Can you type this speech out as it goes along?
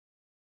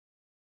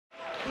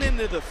getting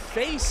into the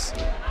face,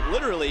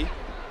 literally,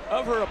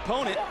 of her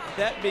opponent,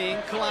 that being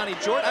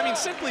Kelani Jordan. I mean,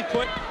 simply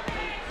put,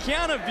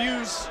 Kiana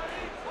views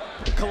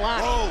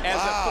Kelani as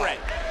a threat.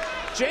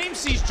 James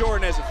sees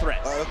Jordan as a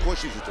threat. Of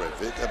course she's a threat,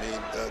 Vic. I mean,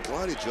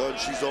 Kelani Jordan,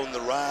 she's on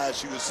the rise.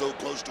 She was so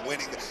close to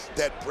winning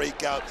that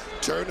breakout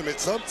tournament.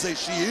 Some say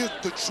she is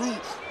the true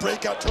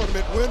breakout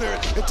tournament winner.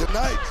 And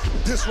tonight,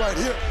 this right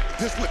here,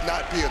 this would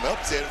not be an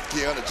upset if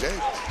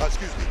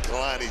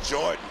Kelani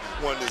Jordan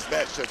won this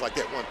match just like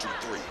that, 1, 2,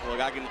 3. Look,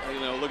 I can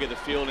look at the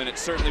field, and it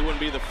certainly wouldn't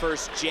be the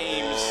first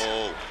James.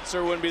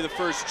 Certainly wouldn't be the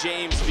first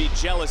James be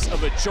jealous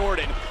of a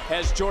Jordan.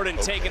 Has Jordan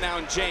taken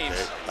down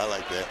James? I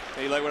like that.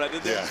 Hey, you like what I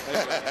did there?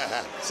 Yeah.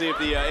 See if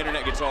the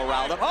internet gets all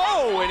riled up.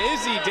 Oh, and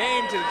Izzy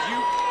Dame,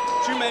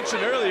 you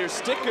mentioned earlier,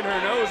 sticking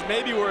her nose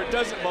maybe where it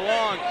doesn't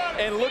belong.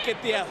 And look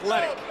at the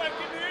athletic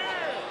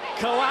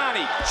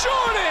Kelani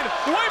Jordan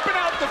wiping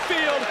out the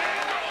field.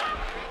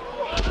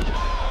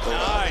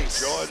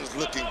 Nice. Jordan's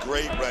looking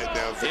great right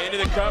now. Into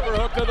the cover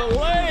hook of the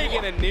leg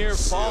and a near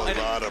fall. A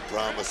lot of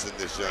promise in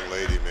this young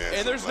lady, man.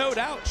 And there's no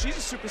doubt she's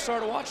a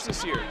superstar to watch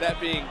this year, that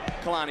being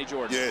Kelani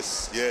Jordan.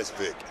 Yes,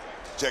 Vic.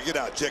 Check it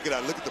out, check it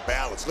out. Look at the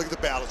balance. Look at the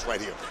balance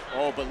right here.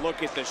 Oh, but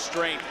look at the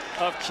strength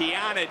of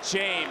Kiana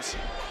James.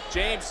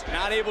 James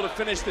not able to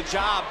finish the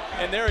job,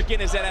 and there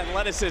again is that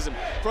athleticism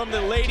from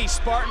the Lady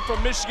Spartan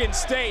from Michigan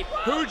State,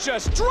 who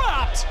just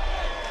dropped.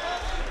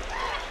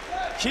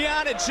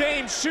 Kiana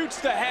James shoots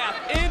the half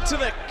into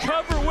the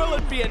cover. Will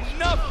it be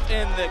enough?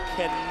 And the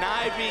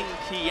conniving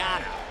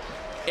Kiana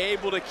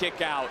able to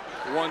kick out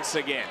once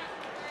again.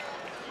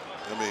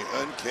 I mean,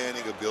 uncanny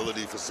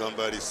ability for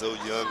somebody so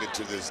young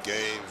into this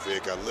game,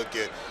 Vic. I look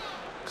at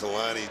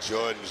Kelani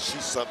Jordan,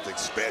 she's something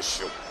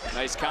special.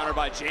 Nice counter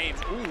by James.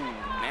 Ooh,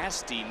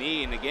 nasty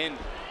knee. And again,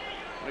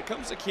 when it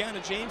comes to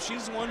Kiana James,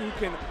 she's the one who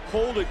can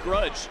hold a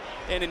grudge.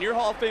 And in your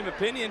Hall of Fame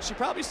opinion, she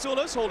probably still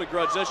does hold a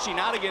grudge, does she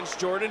not, against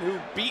Jordan, who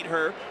beat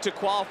her to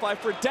qualify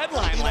for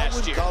Deadline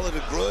last year? I wouldn't call it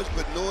a grudge,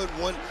 but knowing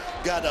one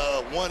got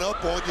one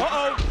up on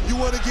you, you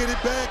want to get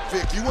it back,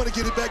 Vic. You want to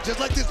get it back just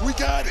like this. We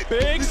got it.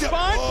 Big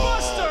spine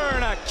buster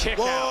and a kick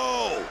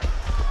out.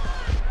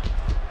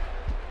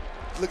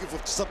 Looking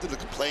for something to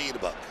complain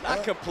about.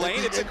 Not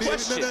complain, it's a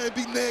question. No, it'd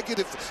be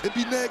negative. It'd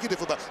be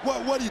negative about.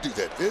 Why do you do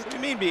that, Vic? What do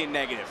you mean being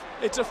negative?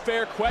 It's a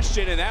fair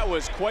question, and that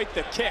was quite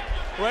the kick.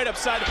 Right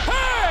upside.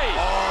 Hey!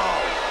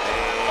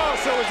 Oh,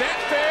 so is that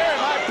fair?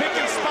 Am I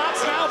picking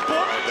spots now,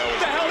 Book? What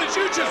the hell did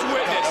you just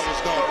witness?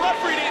 The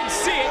referee didn't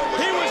see it.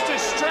 He was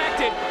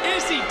distracted.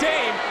 Izzy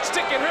Dame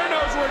sticking her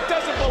nose where it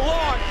doesn't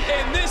belong,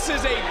 and this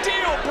is a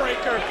deal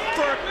breaker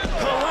for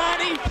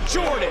Kelani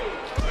Jordan.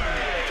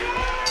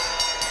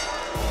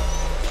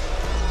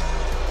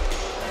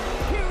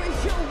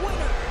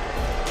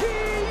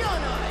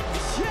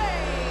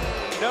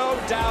 No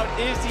doubt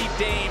Izzy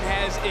Dame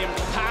has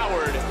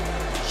empowered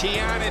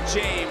Kiana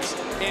James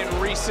in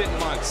recent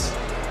months.